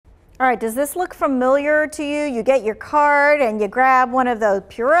All right, does this look familiar to you? You get your card and you grab one of those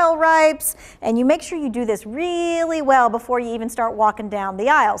Purell wipes and you make sure you do this really well before you even start walking down the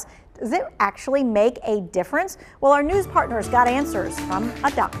aisles. Does it actually make a difference? Well, our news partners got answers from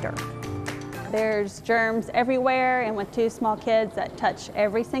a doctor. There's germs everywhere, and with two small kids that touch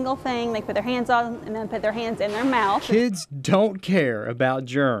every single thing, they put their hands on and then put their hands in their mouth. Kids don't care about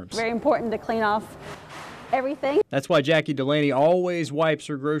germs. Very important to clean off everything. That's why Jackie Delaney always wipes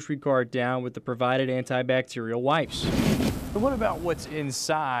her grocery cart down with the provided antibacterial wipes. But what about what's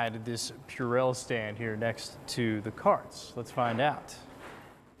inside this Purell stand here next to the carts? Let's find out.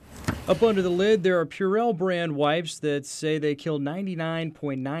 Up under the lid, there are Purell brand wipes that say they kill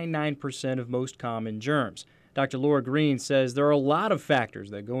 99.99% of most common germs. Dr. Laura Green says there are a lot of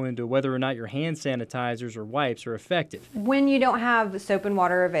factors that go into whether or not your hand sanitizers or wipes are effective. When you don't have soap and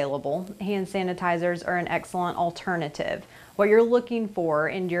water available, hand sanitizers are an excellent alternative. What you're looking for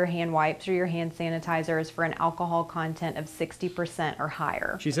in your hand wipes or your hand sanitizer is for an alcohol content of 60% or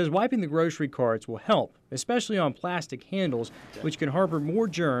higher. She says wiping the grocery carts will help, especially on plastic handles, which can harbor more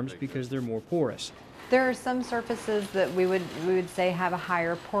germs because they're more porous. There are some surfaces that we would say have a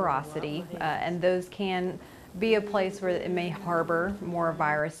higher porosity, and those can be a place where it may harbor more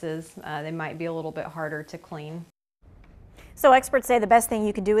viruses. They might be a little bit harder to clean. So experts say the best thing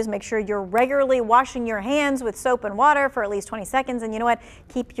you can do is make sure you're regularly washing your hands with soap and water for at least 20 seconds. And you know what?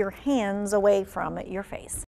 Keep your hands away from your face.